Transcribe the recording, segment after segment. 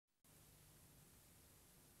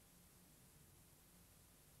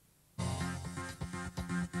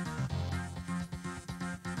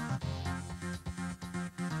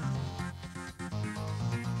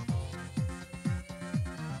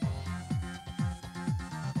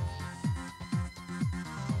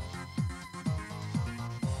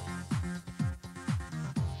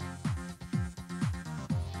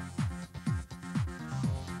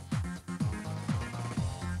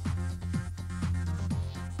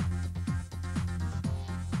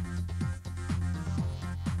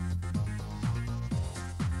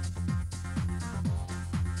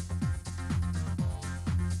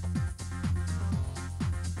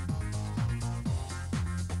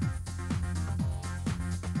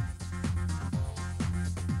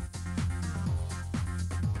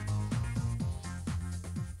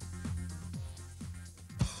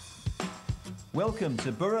Welcome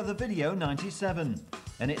to Boro the Video 97,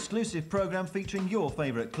 an exclusive programme featuring your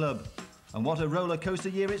favourite club. And what a roller coaster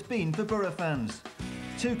year it's been for Boro fans.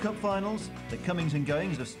 2 cup finals, the comings and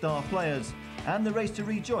goings of star players, and the race to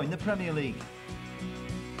rejoin the Premier League.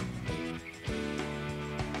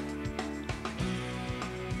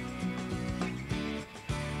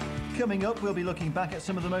 Coming up, we'll be looking back at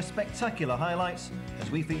some of the most spectacular highlights as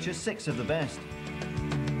we feature 6 of the best.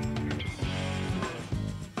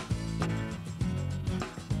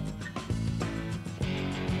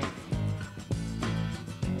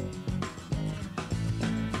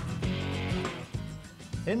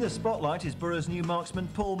 In the spotlight is Boro's new marksman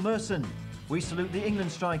Paul Merson. We salute the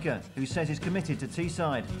England striker, who says he's committed to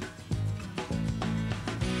Teesside.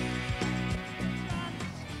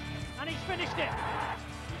 And he's finished it.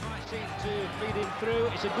 He might seem to feed him through.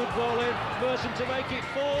 It's a good ball in. Merson to make it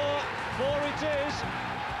 4. 4 it is.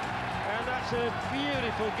 And that's a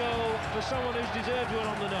beautiful goal for someone who's deserved one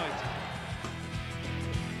on the night.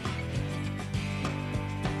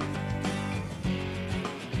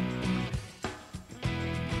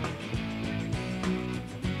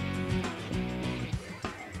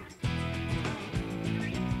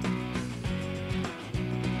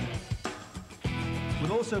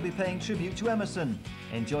 We'll also be paying tribute to Emerson.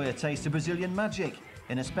 Enjoy a taste of Brazilian magic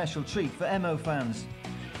in a special treat for Emo fans.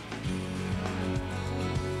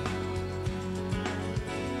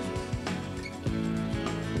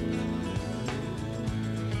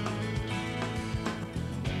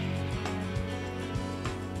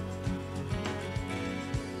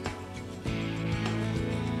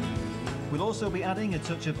 We'll also be adding a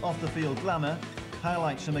touch of off-the-field glamour.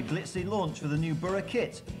 Highlights from a glitzy launch for the new Boro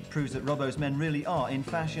kit proves that Robbo's men really are in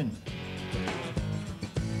fashion.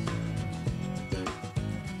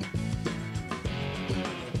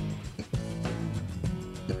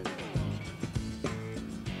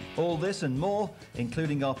 All this and more,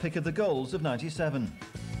 including our pick of the goals of 97.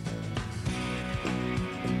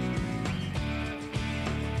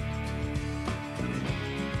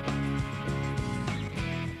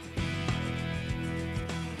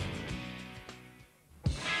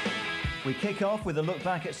 We kick off with a look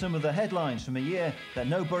back at some of the headlines from a year that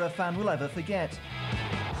no Boro fan will ever forget.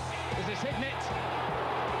 Is this Hignett?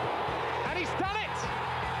 And he's done it!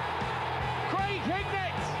 Craig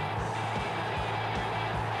Hignett!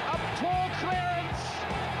 A poor clearance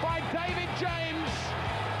by David James.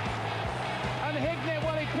 And Hignett,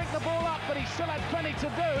 well, he picked the ball up, but he still had plenty to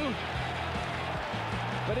do.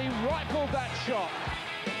 But he rifled that shot.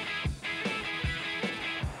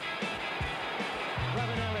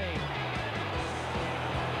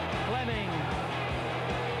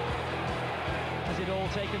 Has it all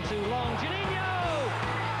taken too long? Juninho!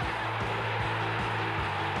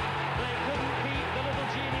 They couldn't keep the little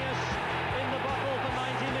genius in the bottle for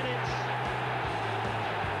 90 minutes.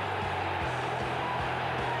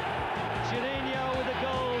 Juninho with a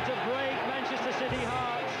goal to break Manchester City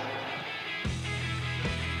hearts.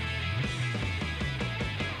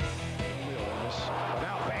 But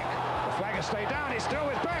now Beck, the flag has stayed down, it's still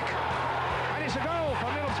with Beck, and it's a goal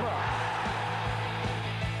for Middlesbrough.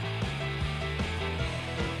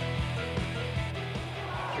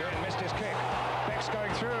 His kick, Beck's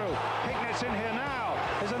going through, Hignett's in here now,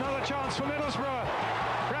 there's another chance for Middlesbrough,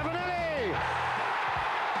 Ravanelli!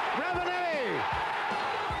 Ravanelli!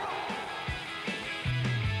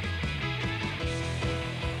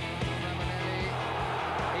 Ravanelli,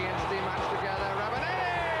 he and Steve match together,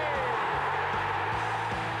 Ravanelli!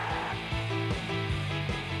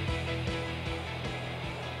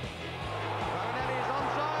 Ravanelli is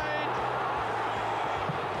onside!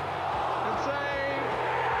 Good save!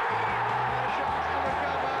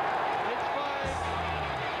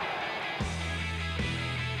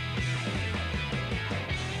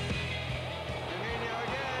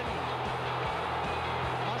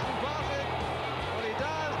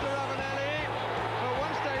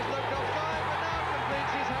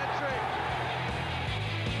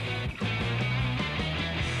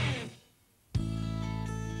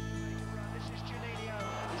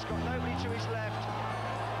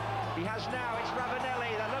 He has now, it's Ravanelli,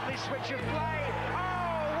 the lovely switch of play.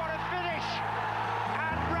 Oh, what a finish!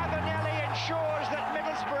 And Ravanelli ensures that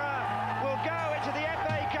Middlesbrough will go into the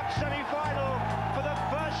FA Cup semi-final for the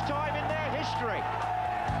first time in their history.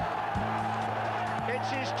 It's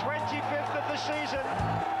his 25th of the season,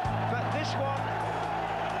 but this one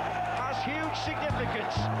has huge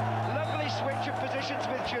significance. Lovely switch of positions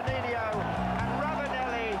with Juninho, and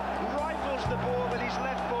Ravanelli rifles the ball with his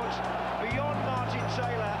left foot beyond Martin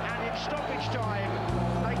Taylor, and in stoppage time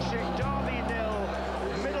makes it Derby 0,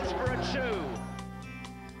 Middlesbrough 2.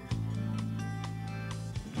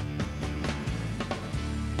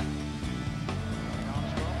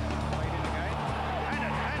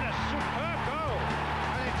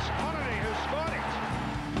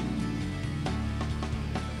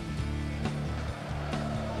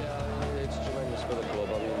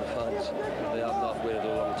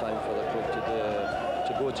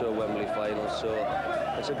 go to a Wembley final, so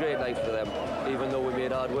it's a great night for them, even though we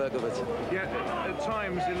made hard work of it. Yeah, at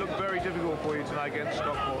times it looked very difficult for you tonight against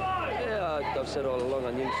Stockport. Yeah, I've said all along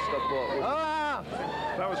I knew Stockport would...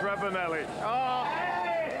 That was Ravanelli.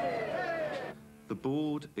 The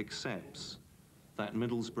board accepts that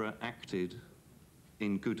Middlesbrough acted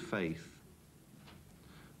in good faith,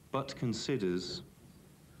 but considers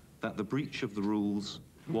that the breach of the rules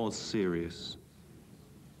was serious.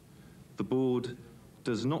 The board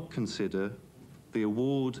does not consider the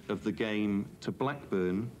award of the game to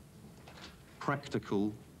Blackburn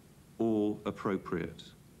practical or appropriate.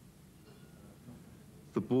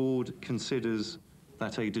 The board considers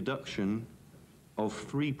that a deduction of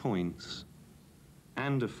 3 points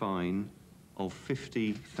and a fine of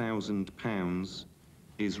 £50,000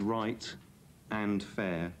 is right and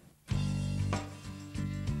fair.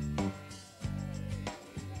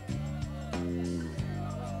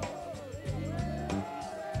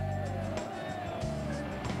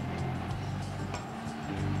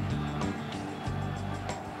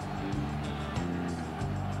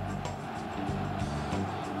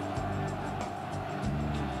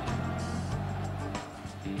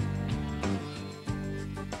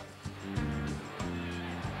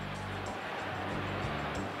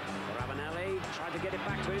 Tried to get it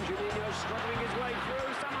back to him. Juninho struggling his way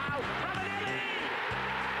through somehow. Ravanelli!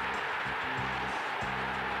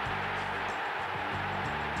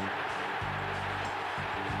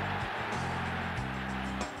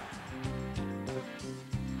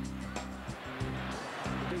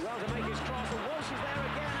 Do well to make his cross. And Walsh is there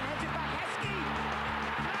again and heads it back. Heskey!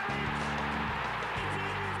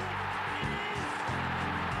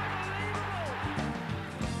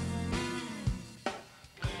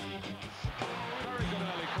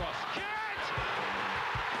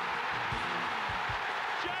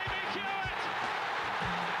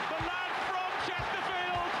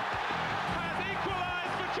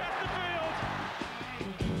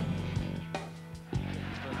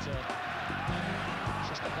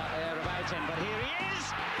 But here he is,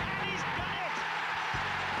 and he's done it!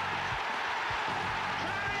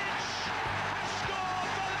 Karic has scored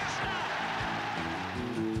for Leicester!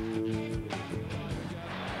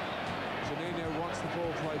 Juninho wants the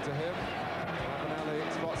ball played to him. Ravanelli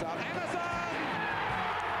spots out Emerson!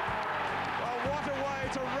 Well, what a way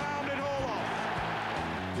to round it all off!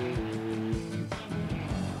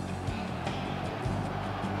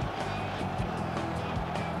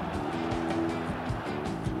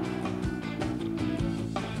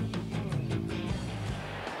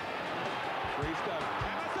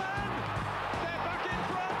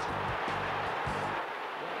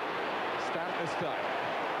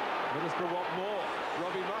 Middlesbrough want more.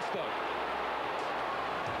 Robbie Musto.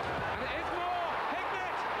 And it is more.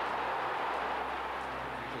 Hignett!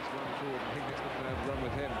 He's run forward and Hignett's not going to have a run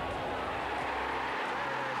with him.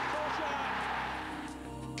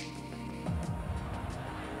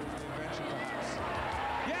 Intervention perhaps.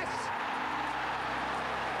 Yes!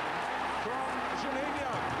 From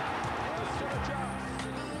Juninho. There's still a chance.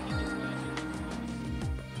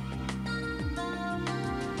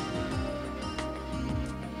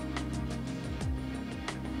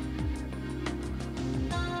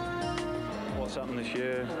 What's happened this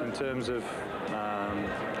year in terms of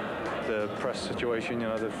the press situation, you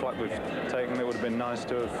know, the flak we've taken, it would have been nice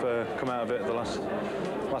to have come out of it at the last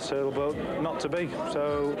hurdle, but not to be.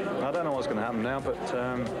 So I don't know what's going to happen now, but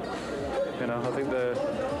you know, I think the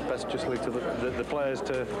best just leave to the players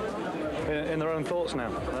to in their own thoughts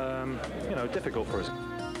now. You know, difficult for us.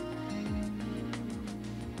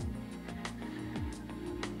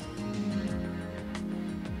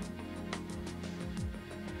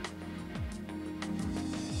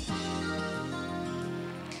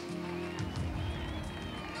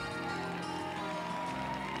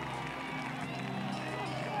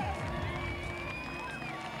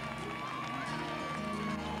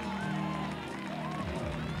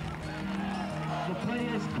 The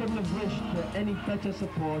players couldn't have wished for any better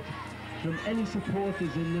support from any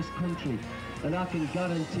supporters in this country, and I can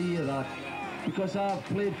guarantee you that, because I've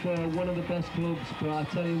played for one of the best clubs. But I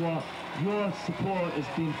tell you what, your support has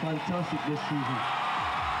been fantastic this season.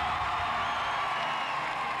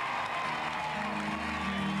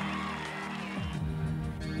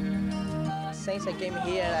 Since I came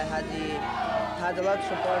here, I had a lot of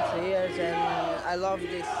support here, and I love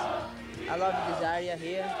this area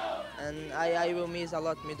here. And I will miss a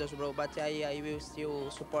lot Middlesbrough, but I will still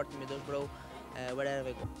support Middlesbrough wherever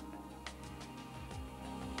I go.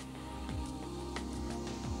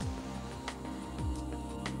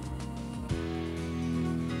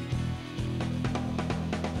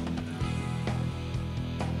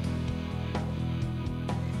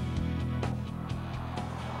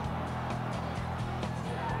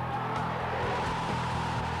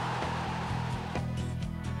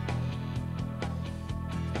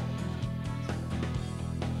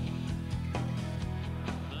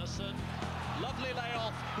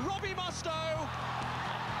 payoff. Robbie Mustoe,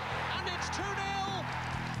 and it's 2-0.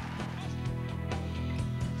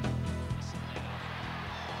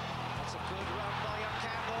 That's a good run by young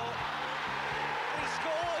Campbell. He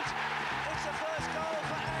scored. It's the first goal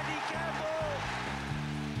for Andy Campbell.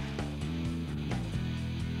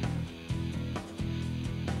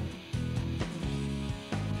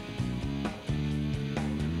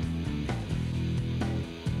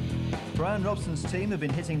 Brian Robson's team have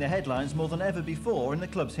been hitting the headlines more than ever before in the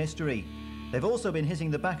club's history. They've also been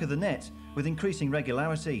hitting the back of the net with increasing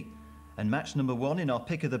regularity. And match number 1 in our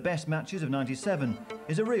pick of the best matches of '97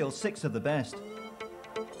 is a real 6 of the best.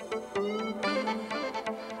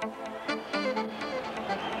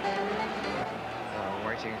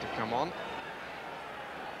 Waiting to come on.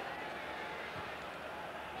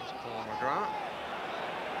 It's Paul McGrath.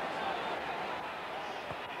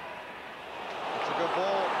 It's a good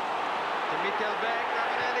ball to Mikkelbeck.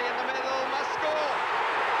 Ravanelli in the middle, must score.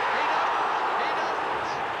 He doesn't.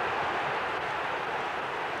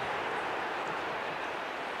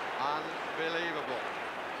 Unbelievable.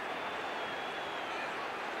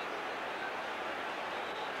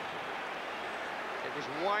 It was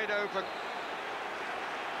wide open.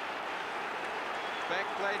 Beck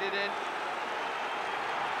played it in.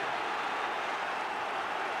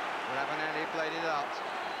 Ravanelli played it out.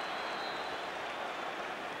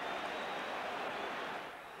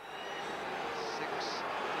 Six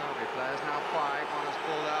Derby players, now 5. One has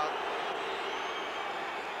pulled out.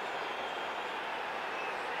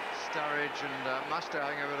 Sturridge and Mustoe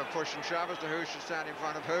having a bit of push and shove as to who should stand in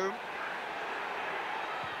front of whom.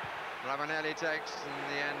 Ravanelli takes, in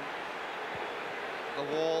the end, the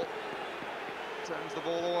wall. Turns the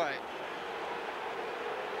ball away.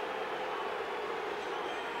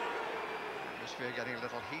 Atmosphere getting a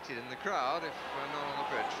little heated in the crowd if we're not on the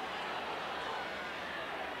pitch.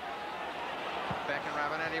 Beck and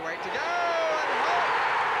Ravanelli wait to go, and Holt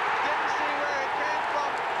didn't see where it came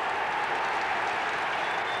from.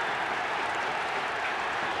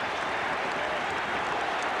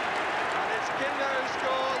 And it's Kindo who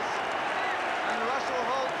scores, and Russell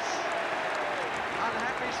Holt's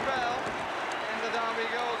unhappy spell the Derby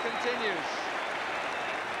goal continues.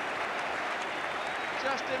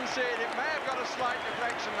 Just didn't see it. It may have got a slight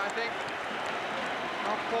deflection, I think,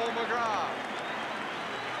 of Paul McGrath.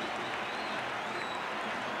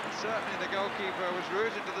 Certainly the goalkeeper was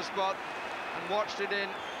rooted to the spot and watched it in.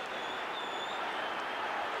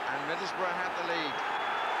 And Middlesbrough had the lead.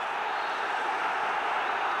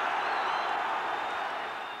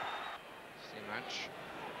 See match.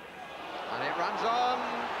 And it runs on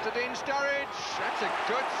to Dean Sturridge. That's a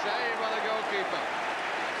good save by the goalkeeper.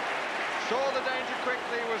 Saw the danger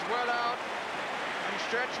quickly, was well out, and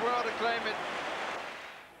stretched well to claim it.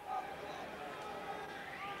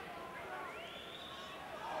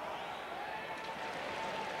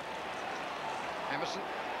 Emerson.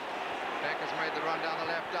 Beck has made the run down the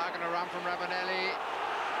left, diagonal run from Ravanelli.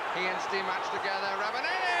 He and Stimac together.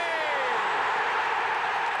 Ravanelli!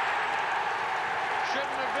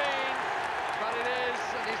 Shouldn't have been. But it is,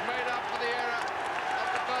 and he's made up for the error of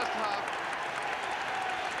the first half.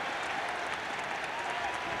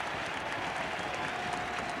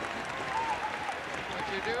 But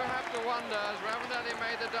you do have to wonder, as Ravanelli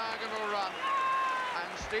made the diagonal run,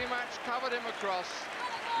 and Stimac covered him across,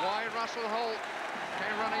 why Russell Holt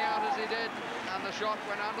came running out as he did, and the shot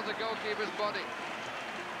went under the goalkeeper's body.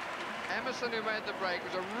 Emerson, who made the break,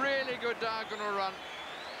 was a really good diagonal run.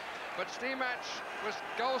 But Stimac was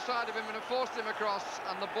goal side of him and forced him across,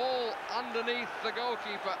 and the ball underneath the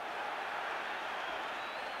goalkeeper.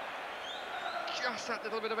 Just that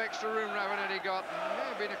little bit of extra room Ravanelli got. May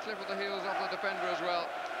have been a clip of the heels off the defender as well.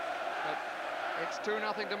 But it's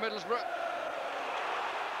 2-0 to Middlesbrough.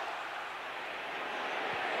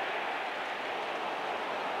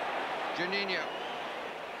 Juninho.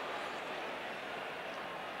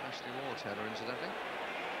 Ashley Ward's header, incidentally.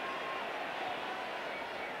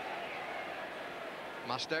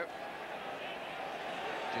 Mustoe.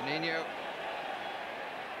 Juninho.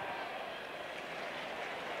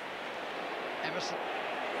 Emerson.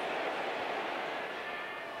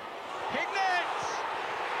 Hignett!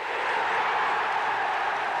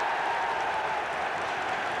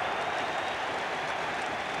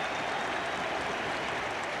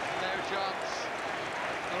 No chance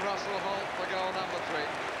for Russell Holt for goal number 3.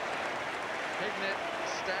 Hignett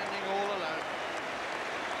standing all alone.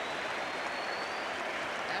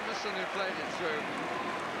 Emerson, who played it through.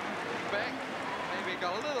 Beck maybe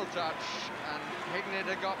got a little touch, and Hignett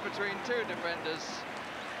had got between 2 defenders.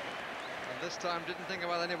 And this time didn't think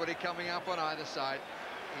about anybody coming up on either side.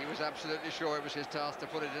 he was absolutely sure it was his task to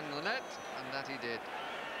put it in the net, and that he did.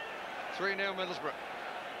 3-0 Middlesbrough.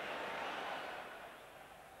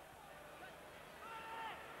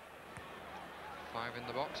 Five in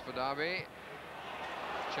the box for Derby.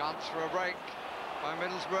 Chance for a break by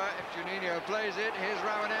Middlesbrough if Juninho plays it. Here's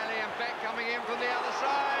Ravanelli and Beck coming in from the other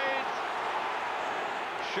side.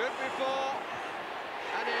 Should be four,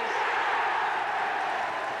 and is.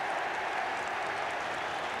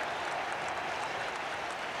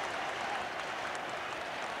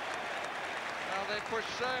 Well, they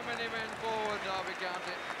pushed so many men forward, Derby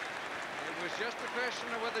County. It was just a question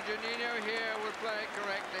of whether Juninho here would play it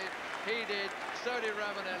correctly. He did, so did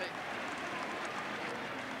Ravanelli.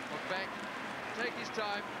 But Beck take his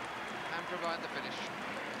time and provide the finish.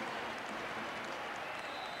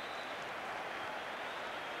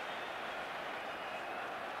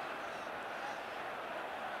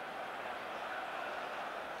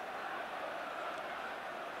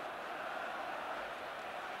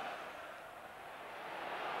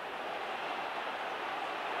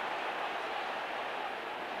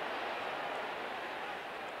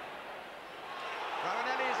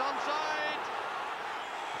 Ravanelli is onside.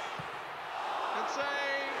 Good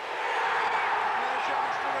save. No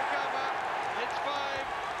chance to recover. It's 5.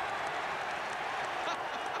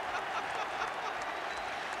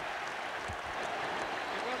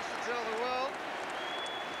 He wants to tell the world.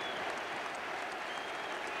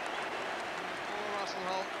 Poor Russell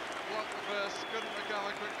Holt blocked the first, couldn't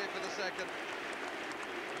recover quickly for the second.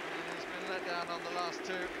 And he's been let down on the last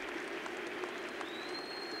two.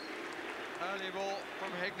 Early ball from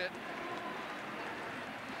Hignett.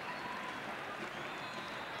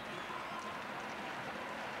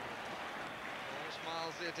 All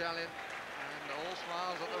smiles the Italian, and all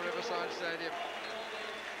smiles at the Riverside Stadium.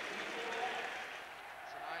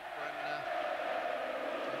 Tonight, when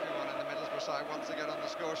everyone in the Middlesbrough side wants to get on the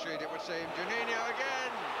score sheet, it would seem. Juninho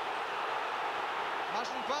again.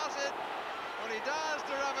 Mustn't pass it. What he does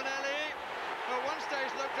to Ravanelli. At one stage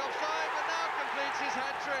looked offside, but now completes his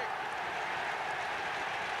hat-trick.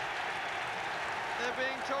 They're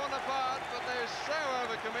being torn apart, but they've so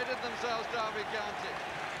overcommitted themselves, Derby County.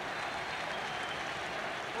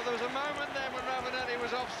 Well, there was a moment then when Ravanelli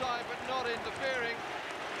was offside, but not interfering.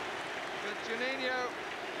 But Juninho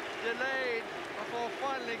delayed before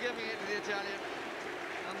finally giving it to the Italian.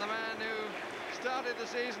 And the man who started the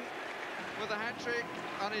season with a hat-trick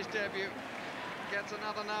on his debut gets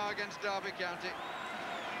another now against Derby County.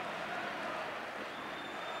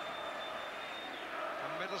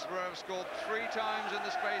 Middlesbrough have scored 3 times in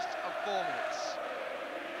the space of 4 minutes.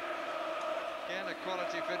 Again, a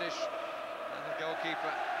quality finish, and the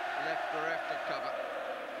goalkeeper left bereft of cover.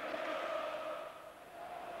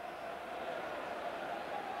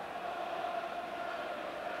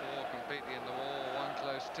 Four completely in the wall, one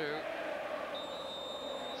close to.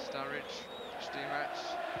 Sturridge, Steamratch.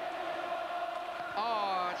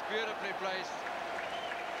 Oh, it's beautifully placed.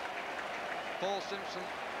 Paul Simpson.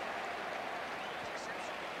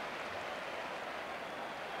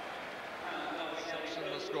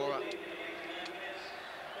 The scorer, and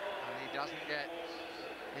he doesn't get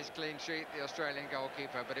his clean sheet, the Australian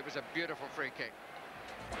goalkeeper, but it was a beautiful free kick.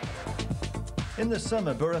 In the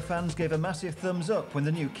summer, Boro fans gave a massive thumbs up when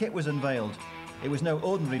the new kit was unveiled. It was no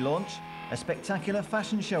ordinary launch. A spectacular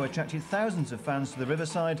fashion show attracted thousands of fans to the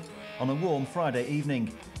Riverside on a warm Friday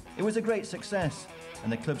evening. It was a great success,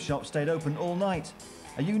 and the club shop stayed open all night.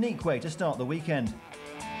 A unique way to start the weekend.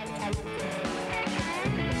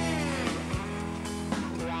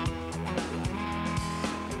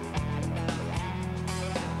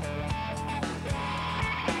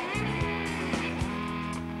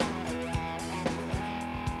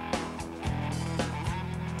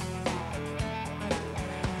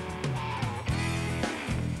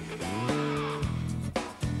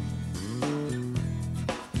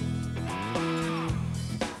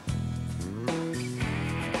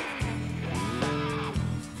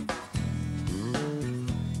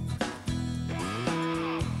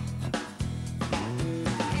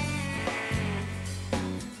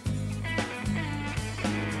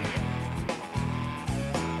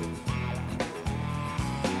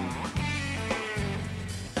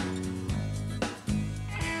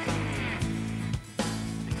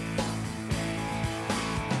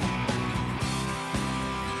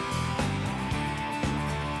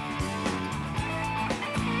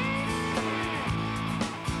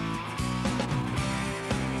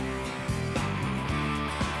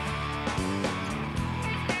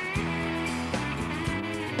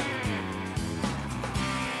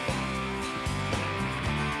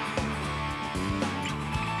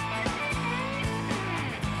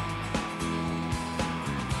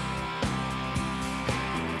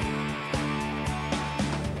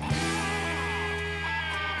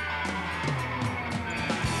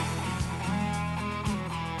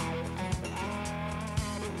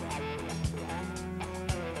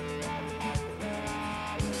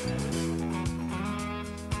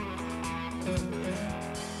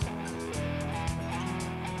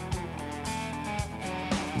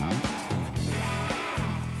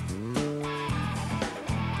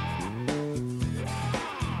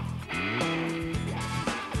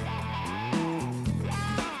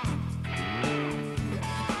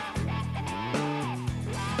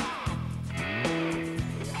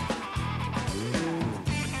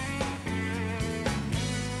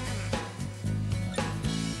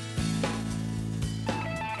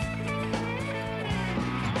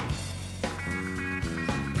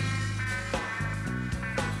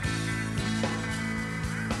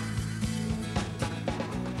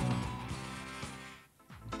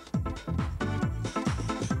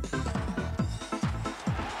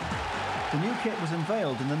 The new kit was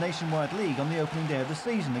unveiled in the Nationwide League on the opening day of the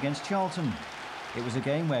season against Charlton. It was a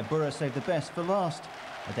game where Boro saved the best for last,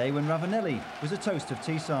 a day when Ravanelli was a toast of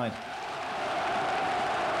Teesside.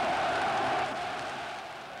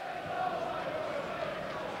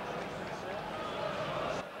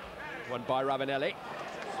 Won by Ravanelli,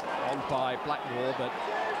 on by Blackmore, but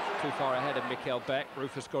too far ahead of Mikael Beck.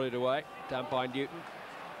 Rufus got it away, down by Newton.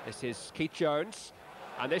 This is Keith Jones,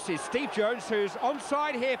 and this is Steve Jones, who's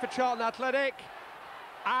onside here for Charlton Athletic.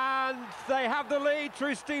 And they have the lead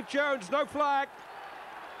through Steve Jones, no flag.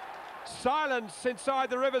 Silence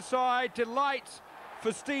inside the Riverside, delight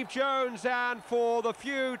for Steve Jones and for the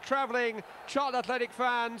few travelling Charlton Athletic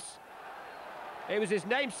fans. It was his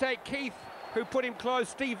namesake Keith who put him close.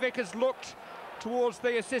 Steve Vickers looked towards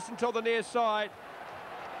the assistant on the near side,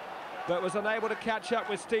 but was unable to catch up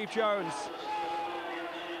with Steve Jones.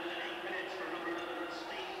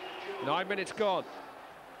 9 minutes gone.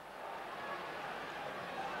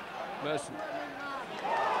 Merson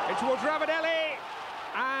in towards Ravanelli,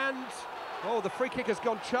 and oh, the free kick has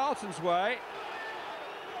gone Charlton's way.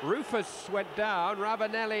 Rufus went down.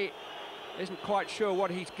 Ravanelli isn't quite sure what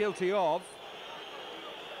he's guilty of.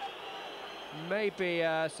 Maybe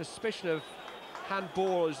a suspicion of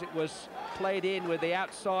handball as it was played in with the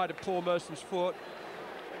outside of Paul Merson's foot.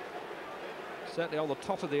 Certainly on the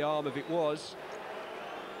top of the arm if it was.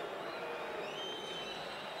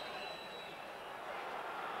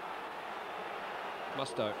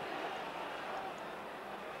 Mustoe.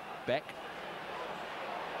 Beck.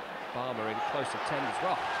 Barmer in close attendance.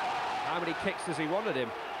 Well, how many kicks does he want at him?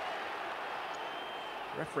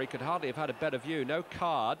 The referee could hardly have had a better view. No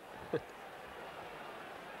card.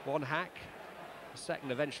 One hack. The second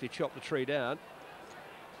eventually chopped the tree down.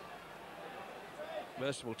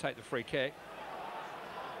 Merson will take the free kick.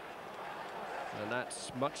 And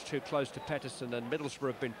that's much too close to Pettersson, and Middlesbrough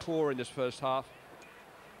have been poor in this first half.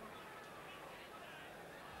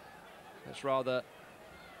 That's rather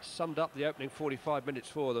summed up the opening 45 minutes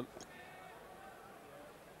for them.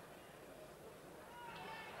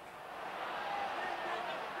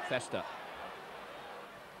 Festa.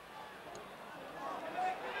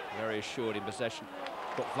 Very assured in possession.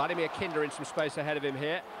 Got Vladimir Kinder in some space ahead of him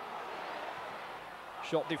here.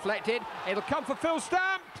 Shot deflected. It'll come for Phil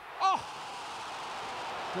Stamp. Oh!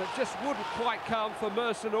 But just wouldn't quite come for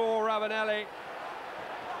Merson or Ravanelli.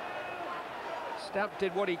 Stamp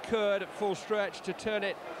did what he could at full stretch to turn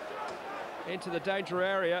it into the danger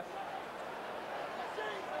area.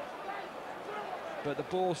 But the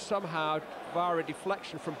ball somehow, via a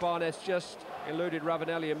deflection from Barnes, just eluded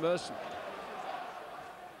Ravanelli and Merson.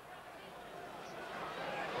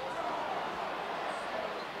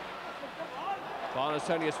 Barnes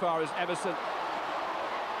only as far as Everson.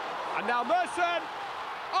 And now Merson!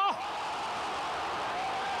 Oh!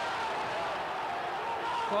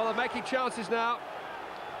 Well, they're making chances now.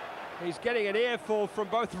 He's getting an earful from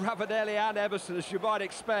both Ravanelli and Everson, as you might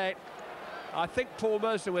expect. I think Paul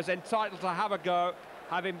Merson was entitled to have a go,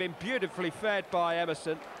 having been beautifully fed by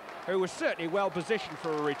Emerson, who was certainly well positioned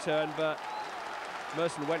for a return, but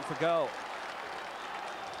Merson went for goal.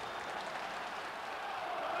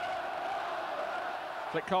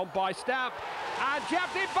 Flick on by Stamp, and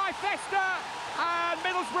jabbed in by Festa, and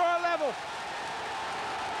Middlesbrough level.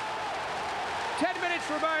 10 minutes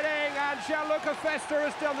remaining, and Gianluca Festa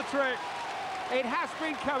has done the trick. It has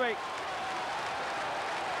been coming.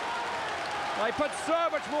 They put so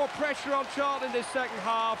much more pressure on Charlton in this second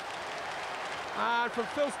half. And from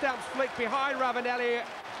Phil Stamp's flick behind Ravanelli,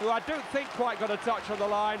 who I don't think quite got a touch on the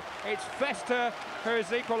line, it's Festa who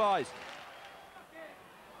has equalised.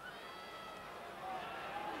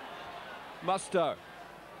 Mustoe,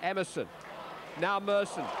 Emerson, now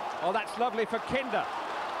Merson. Oh, that's lovely for Kinder.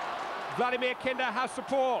 Vladimir Kinder has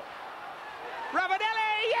support.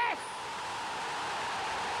 Ravanelli, yes!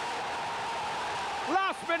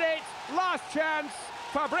 Last minute, last chance.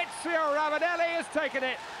 Fabrizio Ravanelli has taken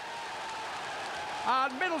it.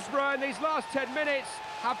 And Middlesbrough in these last 10 minutes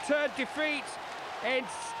have turned defeat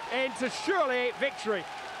into surely victory.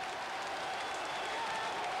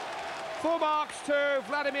 4 marks to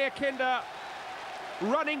Vladimir Kinder,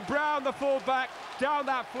 running Brown, the fullback, down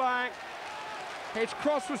that flank. His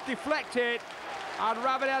cross was deflected, and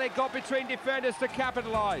Ravanelli got between defenders to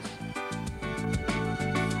capitalise.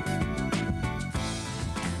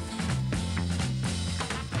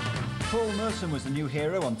 Paul Merson was the new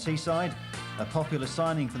hero on Teesside, a popular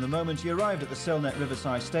signing from the moment he arrived at the Selnet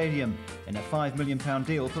Riverside Stadium in a £5 million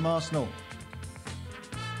deal from Arsenal.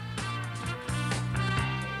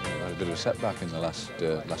 A bit of a setback in the last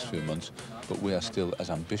few months, but we are still as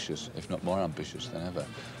ambitious, if not more ambitious than ever.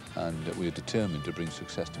 and we are determined to bring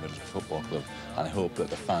success to Middlesbrough Football Club, and I hope that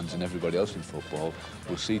the fans and everybody else in football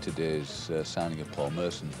will see today's signing of Paul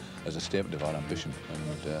Merson as a statement of our ambition,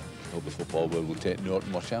 and I hope the football world will take note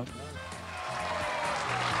and watch out.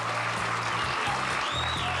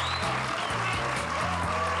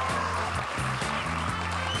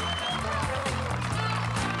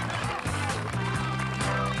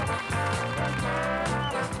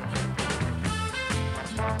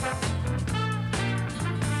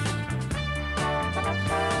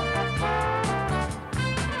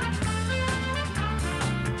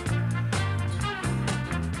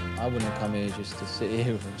 I wouldn't come here just to sit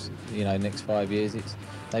here, you know, next 5 years.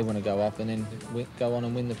 They want to go up and then go on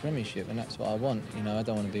and win the Premiership, and that's what I want. You know, I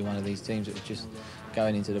don't want to be one of these teams that was just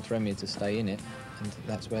going into the Premier to stay in it, and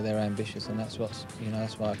that's where they're ambitious, and that's what's, you know,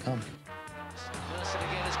 that's why I come. Merson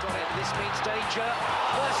again has got it. This means danger.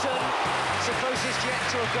 Merson, it's the closest yet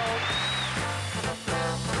to a goal.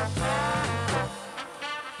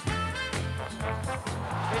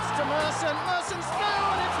 It's to Merson. Merson's through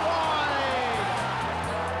and it's wide.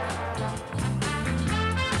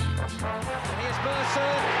 Merson,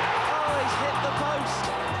 oh, he's hit the post.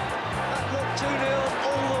 That looked 2-0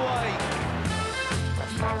 all the way.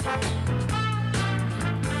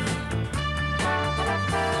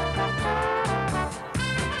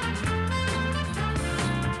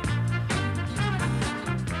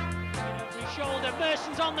 His shoulder,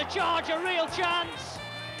 Merson's on the charge, a real chance,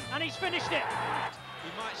 and he's finished it. He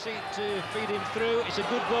might seem to feed him through. It's a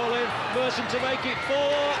good ball in. Merson to make it 4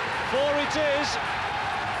 it is.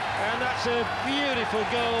 And that's a beautiful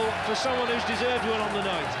goal for someone who's deserved one on the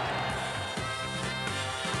night.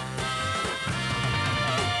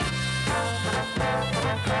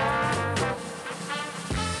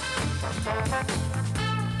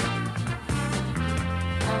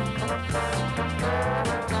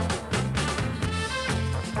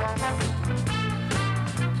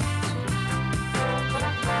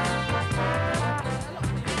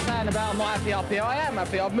 About am I happy up here? I am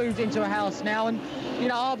happy. I've moved into a house now, and you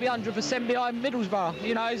know, I'll be 100% behind Middlesbrough.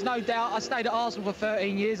 You know, there's no doubt. I stayed at Arsenal for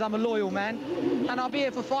 13 years. I'm a loyal man, and I'll be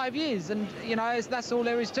here for 5 years. And you know, that's all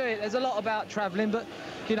there is to it. There's a lot about travelling, but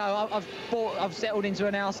you know, I've settled into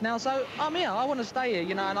an house now, so I'm here. I want to stay here,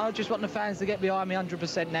 you know, and I just want the fans to get behind me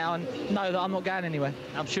 100% now and know that I'm not going anywhere.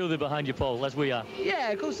 I'm sure they're behind you, Paul, as we are. Yeah,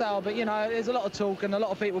 of course they are. But you know, there's a lot of talk, and a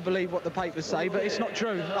lot of people believe what the papers say, but it's not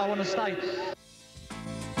true. I want to stay.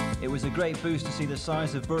 It was a great boost to see the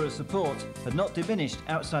size of Boro's support had not diminished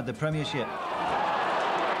outside the Premiership.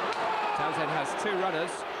 Townsend has 2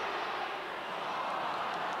 runners.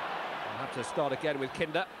 I'll have to start again with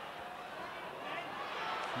Kinder.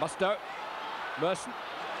 Musto. Merson.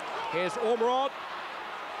 Here's Ormerod.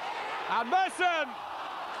 And Merson!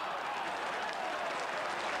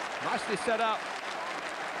 Nicely set up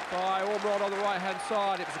by Ormerod on the right-hand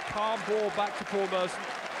side. It was a calm ball back to Paul Merson.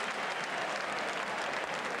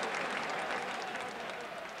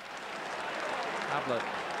 Ablett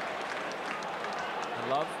and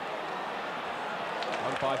Love,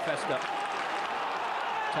 on by Fester.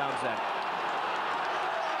 Townsend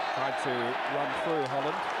trying to run through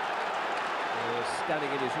Holland.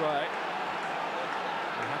 Standing in his way.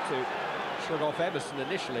 He had to shrug off Emerson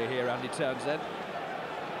initially here, Andy Townsend.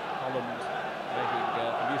 Holland making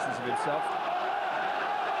a nuisance of himself.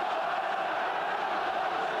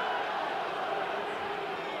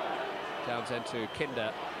 Townsend to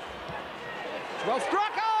Kinder. Well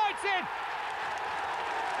struck, oh, it's in!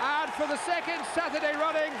 And for the second Saturday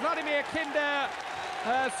running, Vladimir Kinder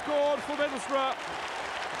has scored for Middlesbrough.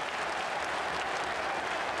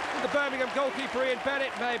 The Birmingham goalkeeper Ian Bennett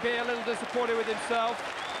may be a little disappointed with himself.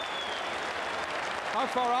 How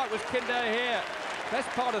far out was Kinder here? Best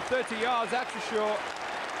part of 30 yards, that's for sure.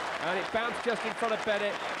 And it bounced just in front of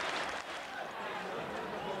Bennett.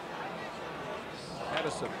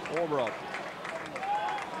 Emerson, Ormerod.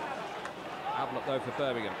 Ablett though for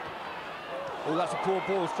Birmingham. Oh, that's a poor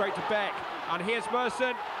ball straight to Beck. And here's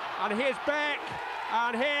Merson. And here's Beck.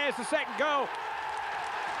 And here's the second goal.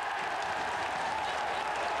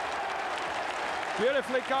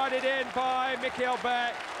 Beautifully guided in by Mikael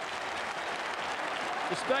Beck.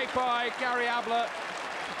 Mistake by Gary Ablett.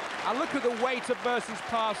 And look at the weight of Merson's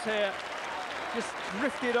pass here. Just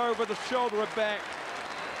drifted over the shoulder of Beck,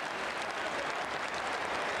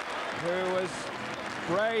 who was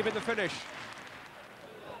brave in the finish.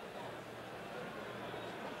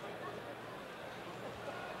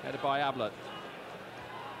 Headed by Ablett.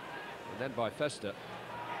 And then by Fester.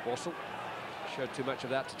 Borsell showed too much of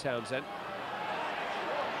that to Townsend.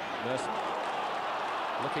 Merson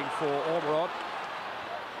looking for Ormerod.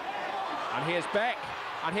 And here's Beck.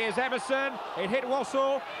 And here's Emerson. It hit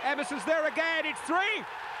Wassell. Emerson's there again. It's 3.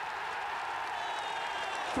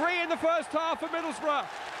 3 in the first half for Middlesbrough.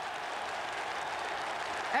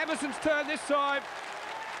 Emerson's turn this time.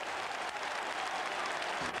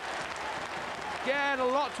 Again, a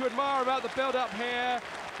lot to admire about the build-up here.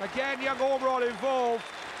 Again, young Ormerod involved.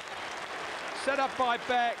 Set up by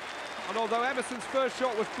Beck. And although Emerson's first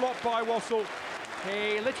shot was blocked by Wassell,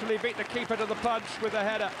 he literally beat the keeper to the punch with a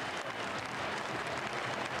header.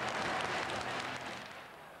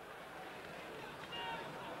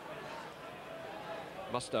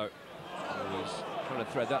 Mustoe, always trying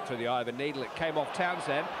to thread that through the eye of a needle. It came off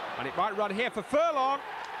Townsend, and it might run here for Furlong.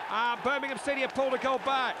 Birmingham City have pulled a goal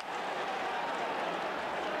back.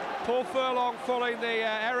 Paul Furlong following the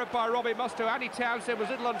error by Robbie Mustoe. Andy Townsend was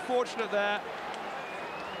a little unfortunate there.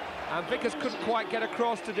 And Vickers couldn't quite get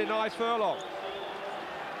across to deny Furlong.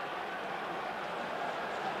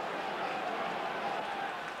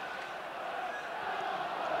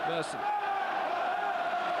 Merson.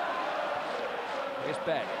 Here's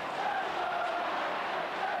Beck.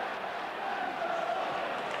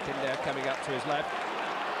 Tyndale coming up to his left.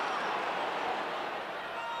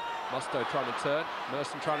 Mustoe trying to turn.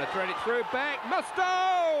 Merson trying to thread it through. Beck.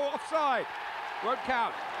 Mustoe! Offside. Won't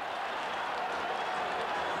count.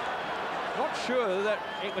 Not sure that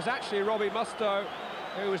it was actually Robbie Mustoe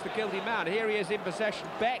who was the guilty man. Here he is in possession.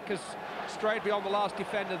 Beck has strayed beyond the last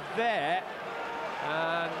defender there.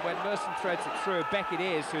 And when Merson threads it through, Beck it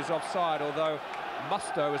is who's offside, although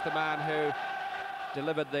Mustoe was the man who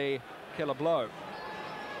delivered the killer blow.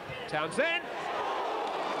 Townsend.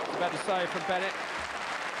 It's a better save from Bennett.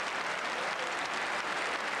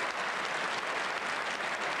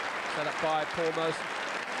 Set up by Paul Merson.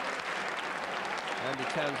 Andy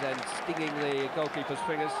Townsend stinging the goalkeeper's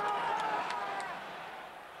fingers.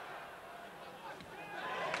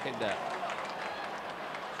 Kinder.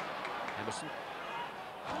 Emerson.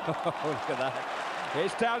 Oh, look at that.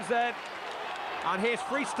 Here's Townsend. And here's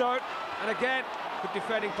Freestone. And again, good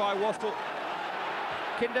defending by Wassell.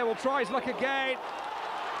 Kinder will try his luck again.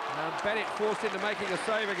 And Bennett forced into making a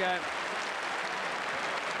save again.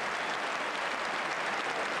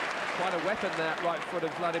 Quite a weapon, that right foot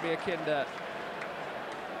of Vladimir Kinder.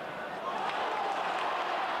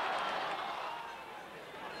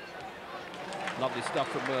 Lovely stuff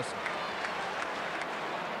from Merson.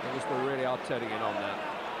 Middlesbrough really are turning in on that.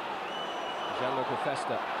 Gianluca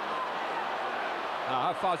Festa. Now,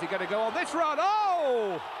 how far is he going to go on this run?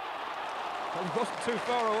 Oh! Well, he wasn't too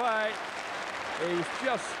far away. He was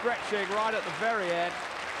just stretching right at the very end.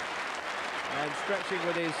 And stretching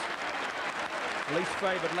with his least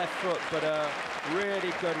favoured left foot, but a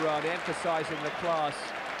really good run, emphasising the class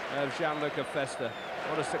of Gianluca Festa.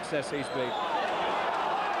 What a success he's been.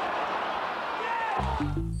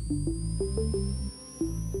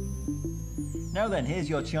 Now then, here's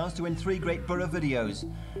your chance to win 3 great Boro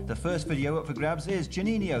videos. The first video up for grabs is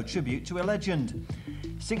Juninho, tribute to a legend.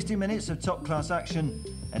 60 minutes of top-class action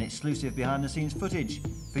and exclusive behind-the-scenes footage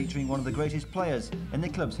featuring one of the greatest players in the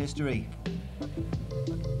club's history.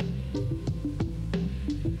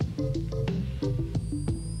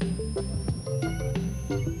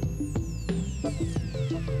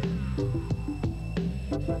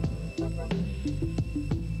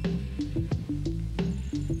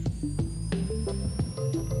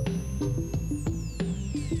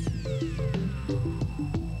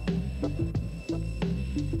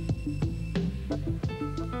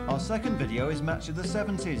 Our second video is Match of the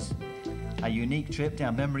 70s, a unique trip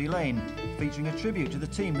down memory lane featuring a tribute to the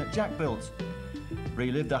team that Jack built.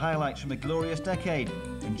 Relive the highlights from a glorious decade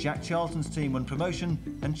when Jack Charlton's team won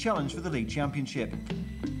promotion and challenged for the league championship.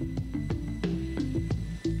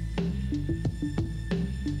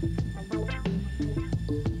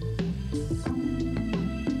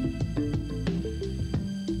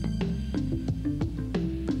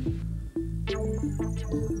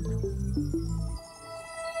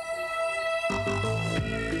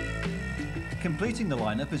 Completing the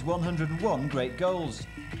lineup is 101 great goals,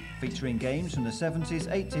 featuring games from the 70s,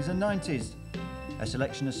 80s and 90s. A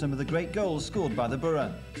selection of some of the great goals scored by the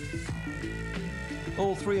Boro.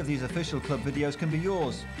 All 3 of these official club videos can be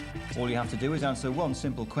yours. All you have to do is answer one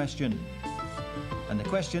simple question. And the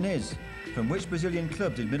question is, from which Brazilian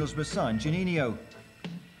club did Middlesbrough sign Juninho?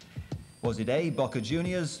 Was it A, Boca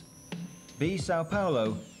Juniors, B, Sao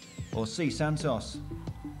Paulo, or C, Santos?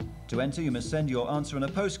 To enter, you must send your answer on a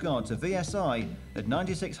postcard to VSI at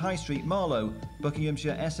 96 High Street, Marlow,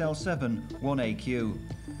 Buckinghamshire SL7 1AQ.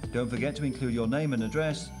 Don't forget to include your name and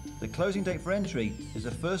address. The closing date for entry is the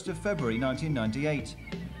 1st of February 1998.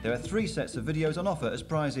 There are 3 sets of videos on offer as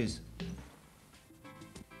prizes.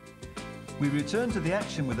 We return to the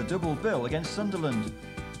action with a double bill against Sunderland.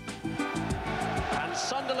 And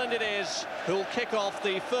Sunderland it is who'll kick off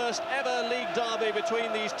the first ever league derby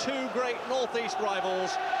between these two great North East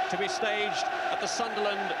rivals, to be staged at the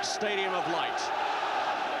Sunderland Stadium of Light.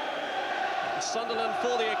 And Sunderland,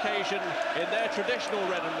 for the occasion, in their traditional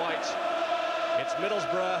red and white. It's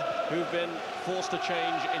Middlesbrough who've been forced to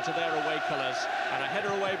change into their away colours. And a header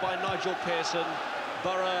away by Nigel Pearson.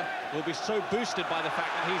 Boro will be so boosted by the fact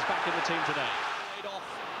that he's back in the team today. Played off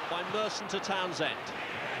by Merson to Townsend.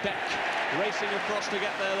 Beck racing across to get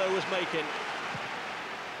there, though, was making.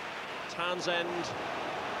 Townsend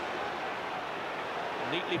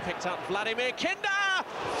neatly picked up Vladimir Kinder!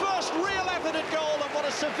 First real effort at goal, and what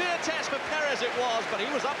a severe test for Perez it was, but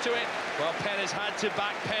he was up to it. Well, Perez had to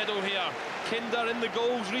backpedal here. Kinder in the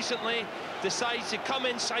goals recently decides to come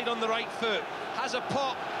inside on the right foot. Has a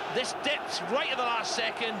pop. This dips right at the last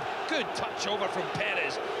second. Good touch over from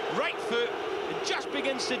Perez. Right foot. It just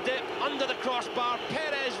begins to dip under the crossbar.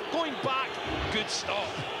 Perez going back. Good stop.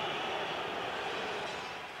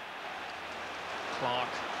 Clark,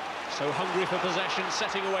 so hungry for possession,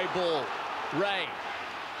 setting away ball. Ray.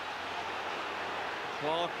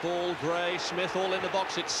 Clark, ball, Gray, Smith all in the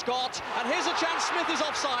box. It's Scott, and here's a chance. Smith is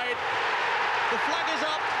offside. The flag is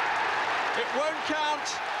up. It won't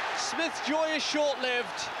count. Smith's joy is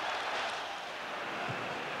short-lived.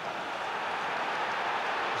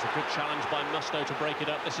 It's a good challenge by Musto to break it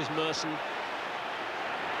up. This is Merson.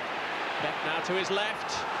 Beck now to his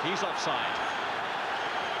left. He's offside.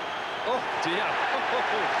 Oh dear.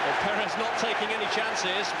 Well, Perez not taking any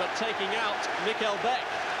chances, but taking out Mikkel Beck.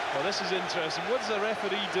 Well, this is interesting. What does the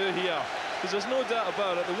referee do here? Because there's no doubt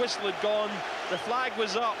about it. The whistle had gone, the flag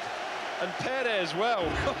was up, and Perez, well,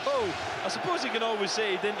 I suppose he can always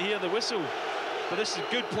say he didn't hear the whistle. But this is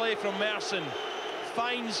good play from Merson.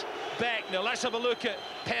 Finds Beck. Now let's have a look at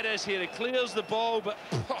Perez here. He clears the ball, but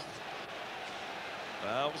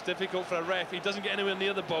well, it's difficult for a ref. He doesn't get anywhere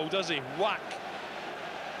near the ball, does he? Whack.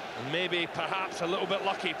 And maybe, perhaps, a little bit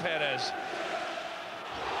lucky, Perez.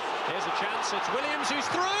 Here's a chance. It's Williams who's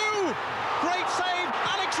through. Great save.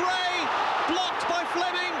 Alex Ray blocked by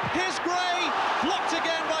Fleming. Here's Gray, blocked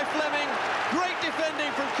again by Fleming. Great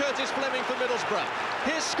defending from Curtis Fleming for Middlesbrough.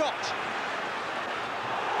 Here's Scott.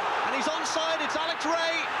 And he's onside. It's Alex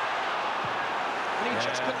Ray. And he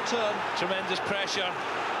just couldn't turn. Tremendous pressure.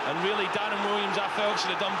 And really, Darren Williams, I felt,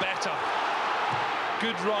 should have done better.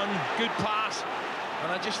 Good run, good pass.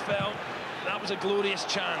 And I just felt that was a glorious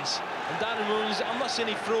chance. And Darren Williams, I'm not saying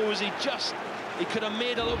he froze, he could have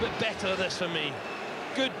made a little bit better of this for me.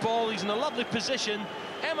 Good ball, he's in a lovely position.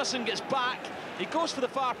 Emerson gets back, he goes for the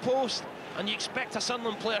far post, and you expect a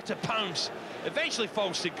Sunderland player to pounce. Eventually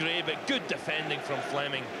falls to Gray, but good defending from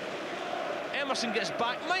Fleming. Emerson gets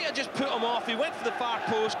back, might have just put him off, he went for the far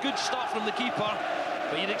post, good stop from the keeper,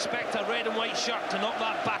 but you'd expect a red and white shirt to knock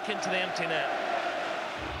that back into the empty net.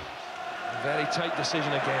 Very tight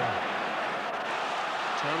decision again.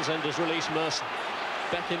 Townsend has released Merson.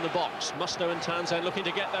 Beck in the box. Musto and Townsend looking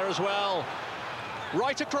to get there as well.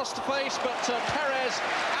 Right across the face, but Perez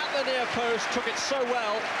at the near post took it so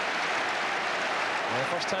well.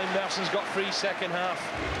 First time Merson's got free second half.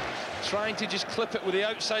 Trying to just clip it with the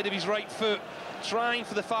outside of his right foot. Trying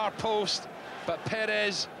for the far post, but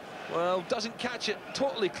Perez, well, doesn't catch it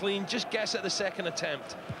totally clean, just gets at the second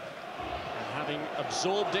attempt. Having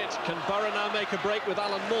absorbed it, can Boro now make a break with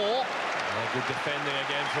Alan Moore? Good defending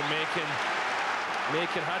again from Macon.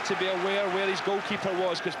 Macon had to be aware where his goalkeeper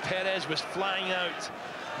was because Perez was flying out.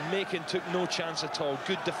 Macon took no chance at all.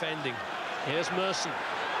 Good defending. Here's Merson.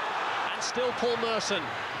 And still Paul Merson.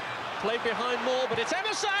 Played behind Moore, but it's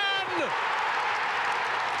Emerson!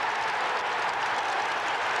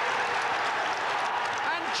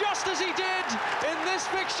 And just as he did in this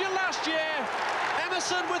fixture last year,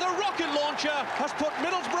 Emerson, with a rocket launcher, has put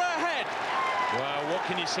Middlesbrough ahead. Well, what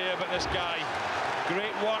can you say about this guy?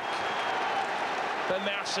 Great work. But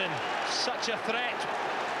Merson, such a threat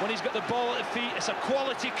when he's got the ball at the feet. It's a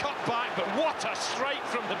quality cutback, but what a strike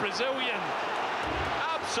from the Brazilian.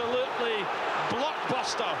 Absolutely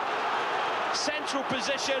blockbuster. Central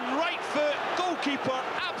position, right foot, goalkeeper,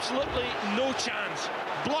 absolutely no chance.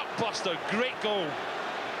 Blockbuster, great goal.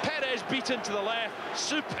 Perez beaten to the left,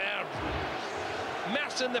 superb.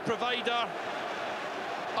 Merson, the provider.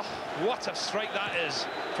 Oh, what a strike that is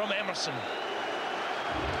from Emerson.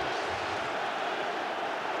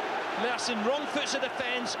 Merson wrong foots the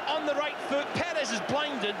defence, on the right foot. Perez is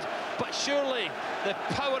blinded, but surely the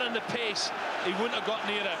power and the pace, he wouldn't have got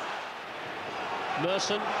near it.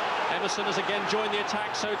 Merson. Emerson has again joined the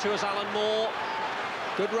attack, so too has Alan Moore.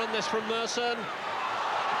 Good run this from Merson.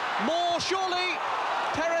 Moore, surely.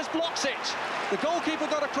 Perez blocks it. The goalkeeper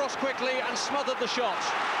got across quickly and smothered the shot.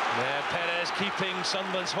 Yeah, Perez keeping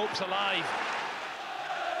Sunderland's hopes alive.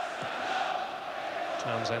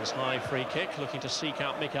 Townsend's high free kick, looking to seek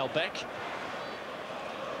out Mikael Beck.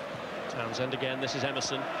 Townsend again, this is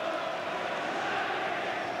Emerson.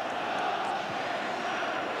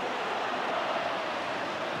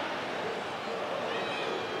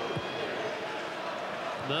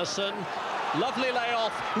 Merson, lovely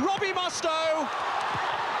layoff. Robbie Mustoe!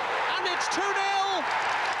 And it's 2-0!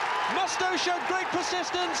 Mustoe showed great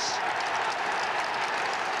persistence.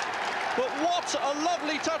 But what a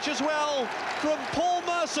lovely touch as well from Paul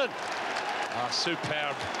Merson. Ah,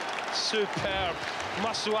 superb, superb.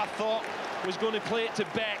 Mustoe, I thought, was going to play it to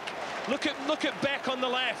Beck. Look at Beck on the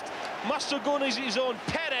left. Mustoe going as his own.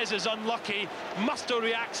 Perez is unlucky. Mustoe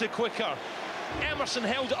reacts quicker. Emerson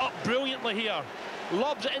held it up brilliantly here.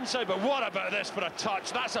 Lobs it inside, but what about this for a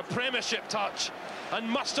touch? That's a Premiership touch. And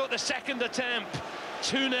Mustoe at the second attempt.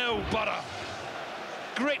 2-0 Boro.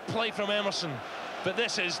 Great play from Emerson, but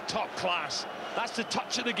this is top class. That's the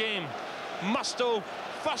touch of the game. Mustoe,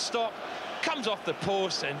 first stop, comes off the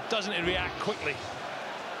post, and doesn't he react quickly?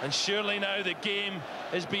 And surely now the game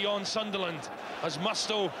is beyond Sunderland as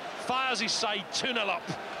Mustoe fires his side 2-0 up.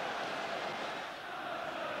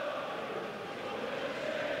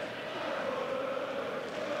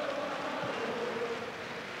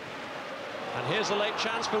 And here's a late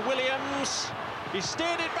chance for Williams. He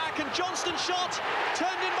steered it back, and Johnston's shot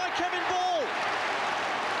turned in by Kevin Ball.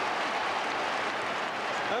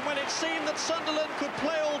 And when it seemed that Sunderland could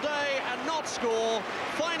play all day and not score,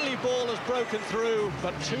 finally Ball has broken through,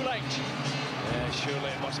 but too late. Yeah, surely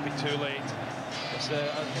it must be too late. It's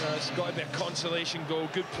got to be a consolation goal.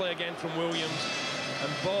 Good play again from Williams.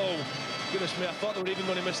 And Ball, goodness me, I thought they were even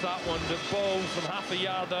going to miss that one, but Ball from half a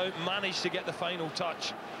yard out managed to get the final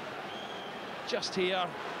touch. Just here,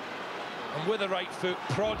 and with the right foot,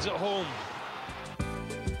 prods at home.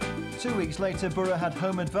 2 weeks later, Boro had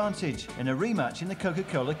home advantage in a rematch in the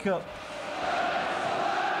Coca-Cola Cup.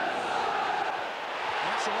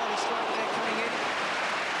 That's a wily strike there coming in.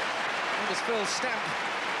 It was Phil Stamp.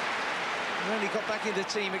 He only got back in the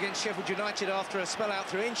team against Sheffield United after a spell out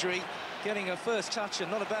through injury, getting a first touch, and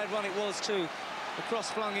not a bad one it was too. The cross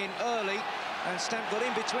flung in early, and Stamp got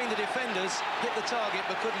in between the defenders, hit the target,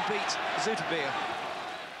 but couldn't beat Zoetebier.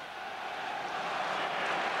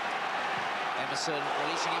 Emerson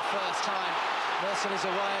releasing it first time. Merson is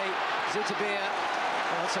away. Zoetebier.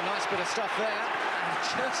 Oh, that's a nice bit of stuff there. And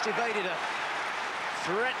just evaded a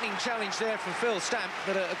threatening challenge there from Phil Stamp,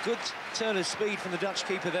 but a good turn of speed from the Dutch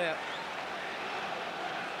keeper there.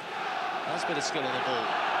 Nice bit of skill on the ball.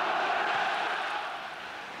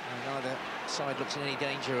 And neither side looks in any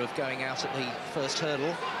danger of going out at the first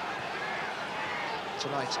hurdle.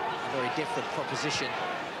 Tonight, a very different proposition.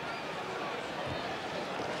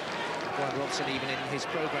 Brian Robson, even in his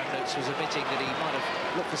programme notes, was admitting that he might have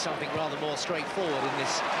looked for something rather more straightforward in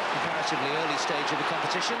this comparatively early stage of the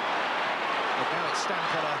competition. But now it's Stamp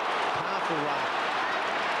on a powerful run.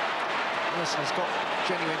 Merson has got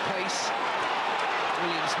genuine pace.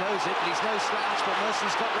 Williams knows it, but he's no slouch, but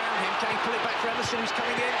Merson's got round him. Can he pull it back for Emerson, who's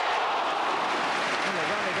coming in? And the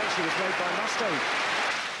run eventually was made by Mustoe.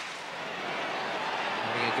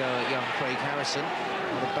 Having a go at young Craig Harrison.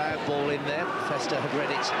 Not a bad ball in there. Fester had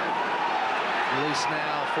read it. Loose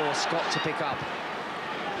now for Scott to pick up.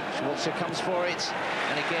 Schwarzer comes for it,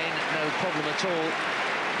 and again, no problem at all.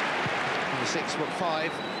 The 6'5".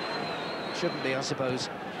 Shouldn't be, I suppose.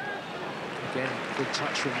 Again, good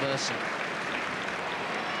touch from Merson.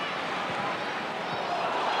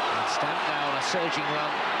 And Stamp now on a surging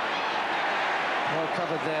run. Well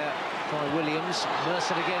covered there by Williams.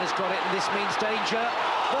 Merson again has got it, and this means danger.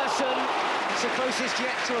 Merson, it's the closest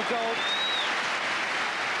yet to a goal.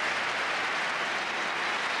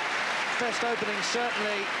 Best opening,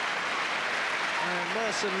 certainly. And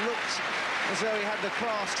Merson looked as though he had the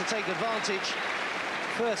class to take advantage.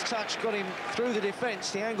 First touch got him through the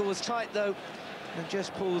defence. The angle was tight, though, and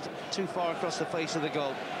just pulled too far across the face of the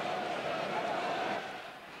goal.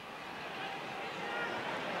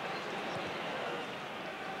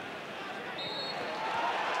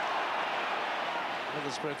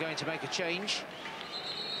 Middlesbrough going to make a change.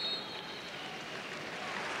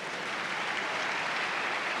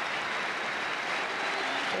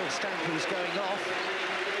 Phil Stamp, who's going off.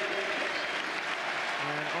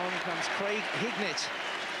 And on comes Craig Hignett,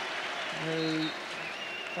 who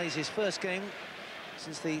plays his first game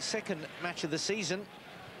since the second match of the season.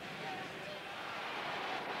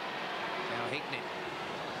 Now Hignett.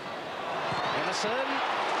 Emerson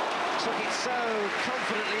took it so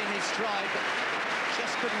confidently in his stride, but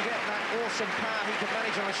just couldn't get that awesome power he could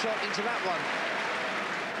manage on a shot into that one.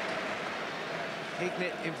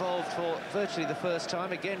 Hignett involved for virtually the first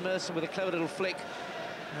time. Again, Merson with a clever little flick.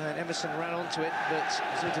 And Emerson ran onto it, but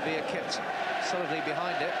Zoetebier kept solidly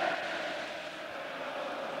behind it.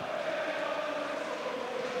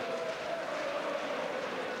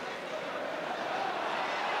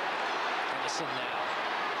 Emerson now.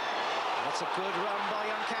 That's a good run by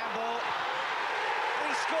young Campbell. And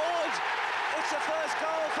he scored! It's the first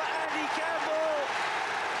goal for Andy Campbell.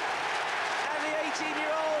 And the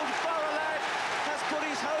 18-year-old Boro lad has put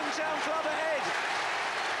his hometown club ahead.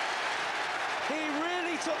 He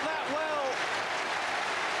really took that well.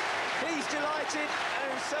 He's delighted,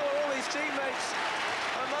 and so are all his teammates.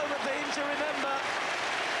 A moment for him to remember.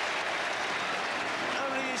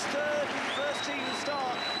 Only his first team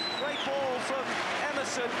start. Great ball from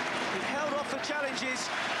Emerson. He held off the challenges,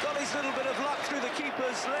 got his little bit of luck through the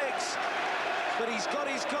keeper's legs, but he's got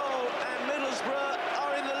his goal, and Middlesbrough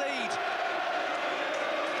are in the lead.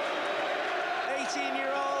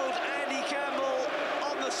 18-year-old Andy Campbell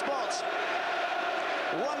on the spot.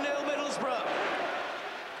 1-0 Middlesbrough.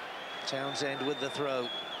 Townsend with the throw.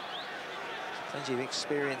 Plenty of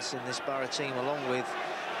experience in this Boro team, along with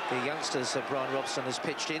the youngsters that Brian Robson has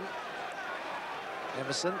pitched in.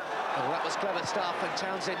 Emerson, oh, that was clever stuff, and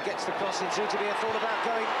Townsend gets the cross in. Zoetebier thought about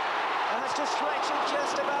going, and has to stretch and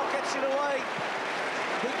just about gets it away.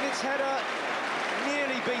 Hignett's header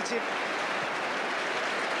nearly beat him.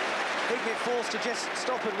 Hignett forced to just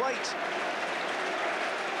stop and wait.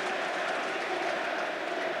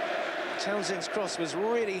 Townsend's cross was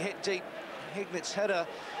really hit deep. Hignett's header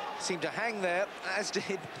seemed to hang there, as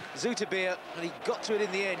did Zoetebier, and he got to it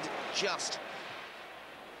in the end, just.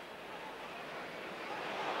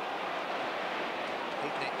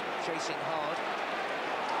 Hignett chasing hard.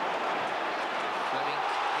 Fleming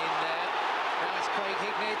in there. Now it's Craig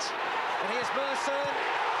Hignett, and here's Merson.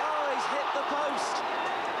 Oh, he's hit the post.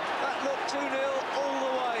 That looked 2-0 all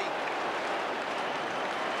the way.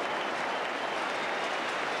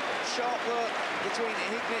 Sharp work between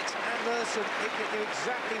Hignett and Merson. Hignett knew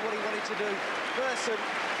exactly what he wanted to do. Merson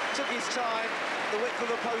took his time, the width of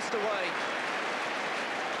the post away.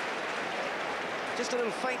 Just a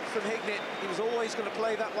little feint from Hignett. He was always going to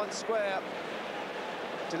play that one square.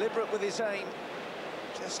 Deliberate with his aim.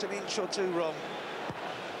 Just an inch or two wrong.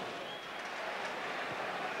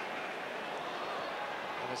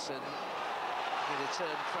 Emerson with a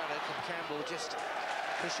turn Craddock, and Campbell just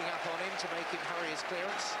pushing up on him to make him hurry his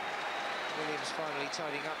clearance. Williams finally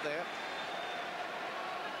tidying up there.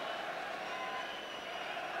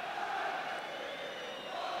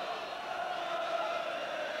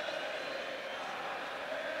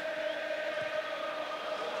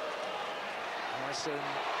 Harrison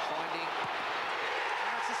finding, and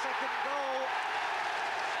that's the second goal.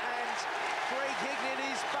 And Craig Hignett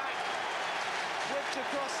is back, whipped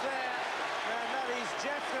across there, and that is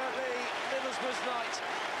definitely Middlesbrough's night.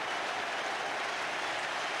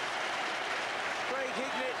 Craig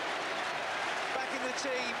Hignett back in the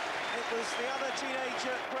team. It was the other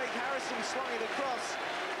teenager, Craig Harrison, swung it across.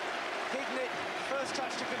 Hignett, first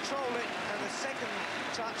touch to control it, and the second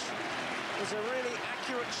touch was a really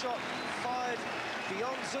accurate shot, fired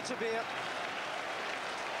beyond Zoetebier.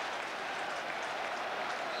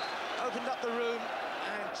 Opened up the room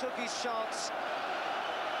and took his chance.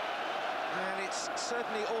 And it's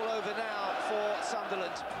certainly all over now for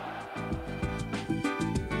Sunderland.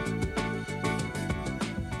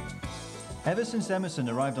 Ever since Emerson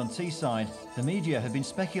arrived on Teesside, the media have been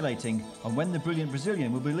speculating on when the brilliant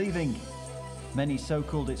Brazilian will be leaving. Many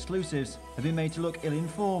so-called exclusives have been made to look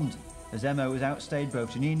ill-informed, as Emo has outstayed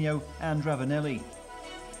both Juninho and Ravanelli.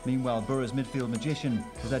 Meanwhile, Boro's midfield magician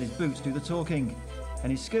has had his boots do the talking,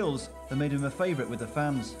 and his skills have made him a favourite with the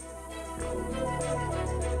fans.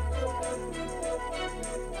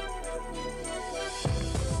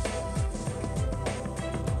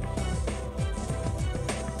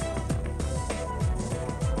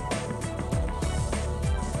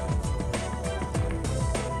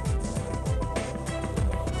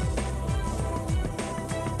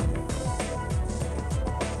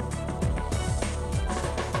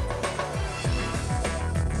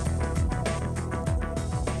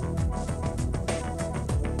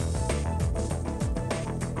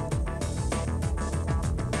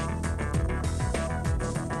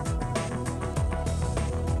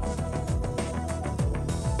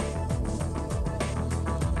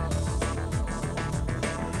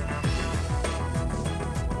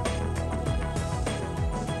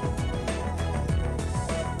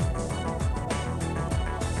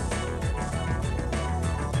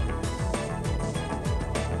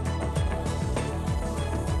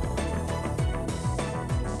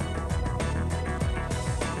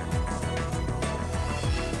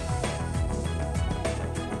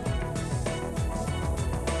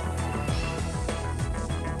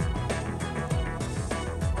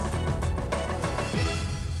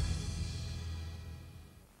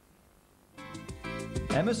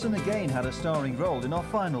 Emerson again had a starring role in our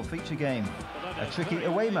final feature game. A tricky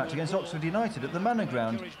away match against Oxford United at the Manor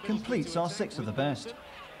Ground completes our 6 of the best.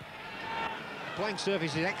 Playing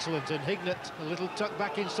surface is excellent, and Hignett, a little tuck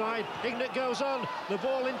back inside. Hignett goes on, the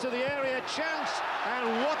ball into the area, chance, and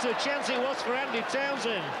what a chance it was for Andy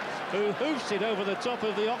Townsend, who hoofs it over the top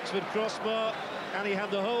of the Oxford crossbar, and he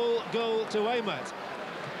had the whole goal to aim at.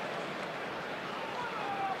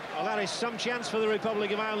 Well, that is some chance for the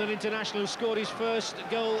Republic of Ireland international, who scored his first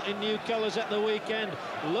goal in new colours at the weekend.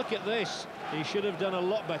 Look at this, he should have done a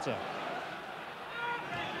lot better.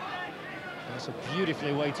 That's a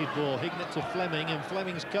beautifully weighted ball. Hignett to Fleming, and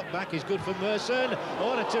Fleming's cut back is good for Merson.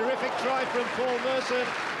 Oh, and a terrific try from Paul Merson.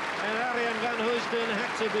 And Arjen van Heusden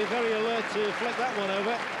had to be very alert to flick that one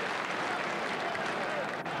over.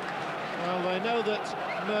 Well, they know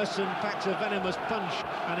that Merson packs a venomous punch,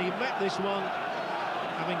 and he met this one,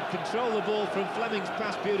 having controlled the ball from Fleming's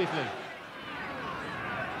pass beautifully.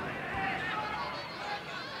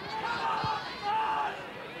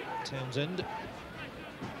 Townsend.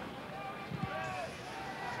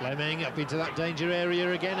 Fleming up into that danger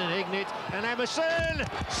area again, and Hignett, and Emerson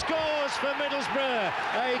scores for Middlesbrough.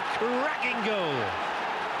 A cracking goal.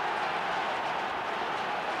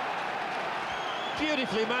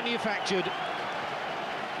 Beautifully manufactured,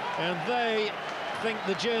 and they think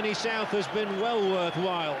the journey south has been well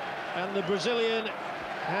worthwhile, and the Brazilian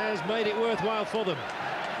has made it worthwhile for them.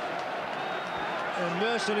 And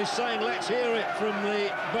Merson is saying, let's hear it from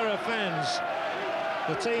the Boro fans.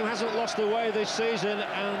 The team hasn't lost their way this season,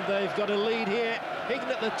 and they've got a lead here.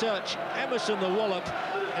 Hignett the touch, Emerson the wallop,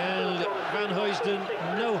 and Van Heusden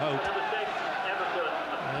no hope.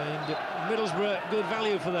 And Middlesbrough, good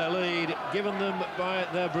value for their lead, given them by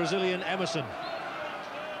their Brazilian Emerson.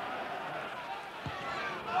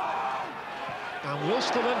 And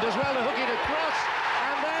Wilstermann does well to hook it across,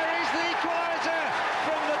 and there is the equaliser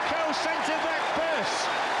from the co-centre-back Pearce.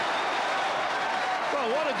 Well,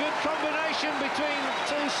 what a good combination between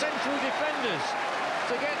two central defenders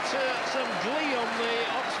to get some glee on the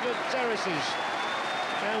Oxford terraces.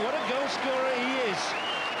 And what a goal scorer he is.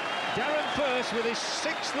 Darren Pearce with his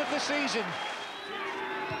 6th of the season.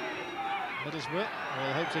 Middlesbrough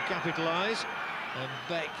will hope to capitalise. And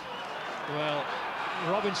Beck, well,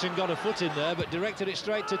 Robinson got a foot in there, but directed it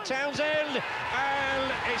straight to Townsend,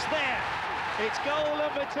 and it's there. It's goal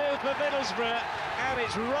number 2 for Middlesbrough, and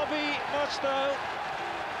it's Robbie Mustoe,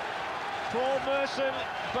 Paul Merson,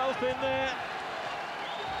 both in there.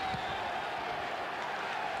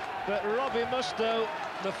 But Robbie Mustoe,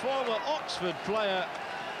 the former Oxford player,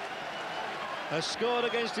 has scored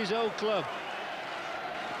against his old club.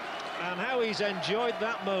 And how he's enjoyed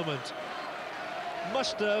that moment.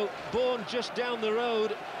 Mustoe, born just down the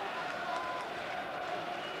road,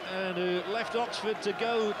 and who left Oxford to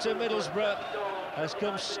go to Middlesbrough, has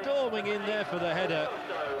come storming in there for the header,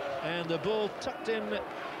 and the ball tucked in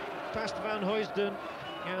past Van Heusden,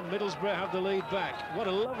 and Middlesbrough have the lead back. What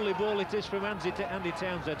a lovely ball it is from Andy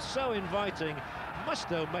Townsend, so inviting.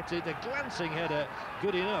 Mustoe met it, a glancing header,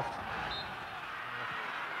 good enough.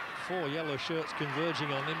 4 yellow shirts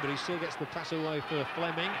converging on him, but he still gets the pass away for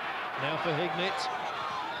Fleming. Now for Hignett.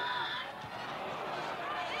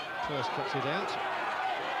 First cuts it out.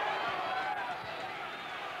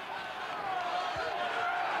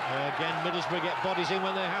 Again, Middlesbrough get bodies in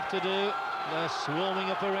when they have to do. They're swarming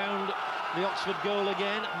up around the Oxford goal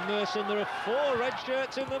again. Merson, there are 4 red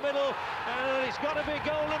shirts in the middle, and it's got to be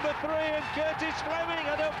goal number 3, and Curtis Fleming,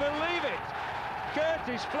 I don't believe it.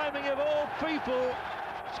 Curtis Fleming, of all people,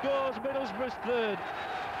 scores Middlesbrough's 3rd.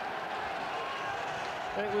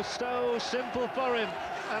 It was so simple for him,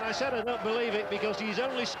 and I said I don't believe it because he's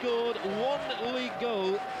only scored 1 league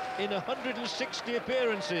goal in 160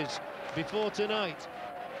 appearances before tonight.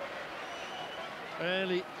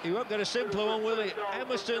 And he won't get a simpler one, will he?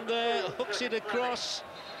 Emerson there, hooks it across.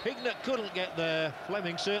 Hignett couldn't get there.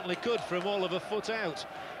 Fleming certainly could from all of a foot out.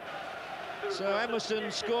 So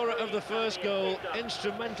Emerson, scorer of the first goal,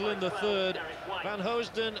 instrumental in the 3rd. Van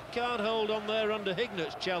Heusden can't hold on there under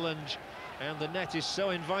Hignett's challenge, and the net is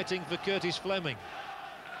so inviting for Curtis Fleming.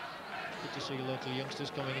 Good to see local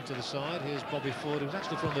youngsters coming into the side. Here's Bobby Ford, who's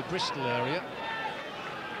actually from the Bristol area.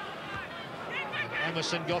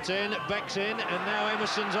 Emerson got in, Beck's in, and now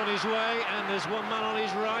Emerson's on his way, and there's one man on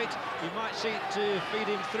his right. You might see it to feed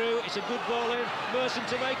him through. It's a good ball in. Merson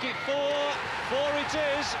to make it 4. 4 it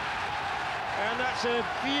is. And that's a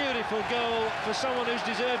beautiful goal for someone who's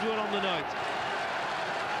deserved one on the night.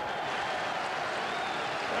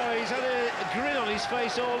 Oh, he's had a grin on his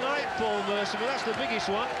face all night, Paul Merson, but that's the biggest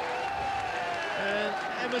one. And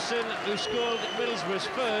Emerson, who scored Middlesbrough's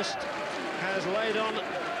first, has laid on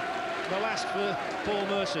the last for Paul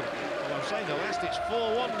Merson. Well, I'm saying the last, it's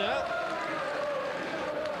 4-1 now.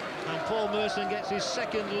 And Paul Merson gets his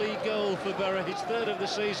second league goal for Boro, his third of the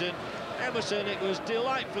season. Emerson, it was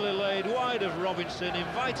delightfully laid wide of Robinson,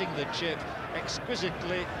 inviting the chip,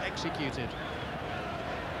 exquisitely executed.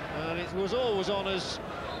 And it was always on as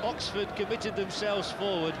Oxford committed themselves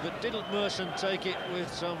forward, but didn't Merson take it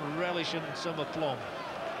with some relish and some aplomb.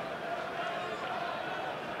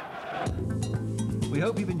 We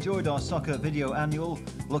hope you've enjoyed our soccer video annual.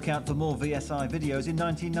 Look out for more VSI videos in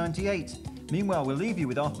 1998. Meanwhile, we'll leave you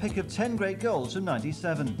with our pick of 10 great goals from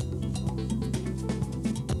 '97.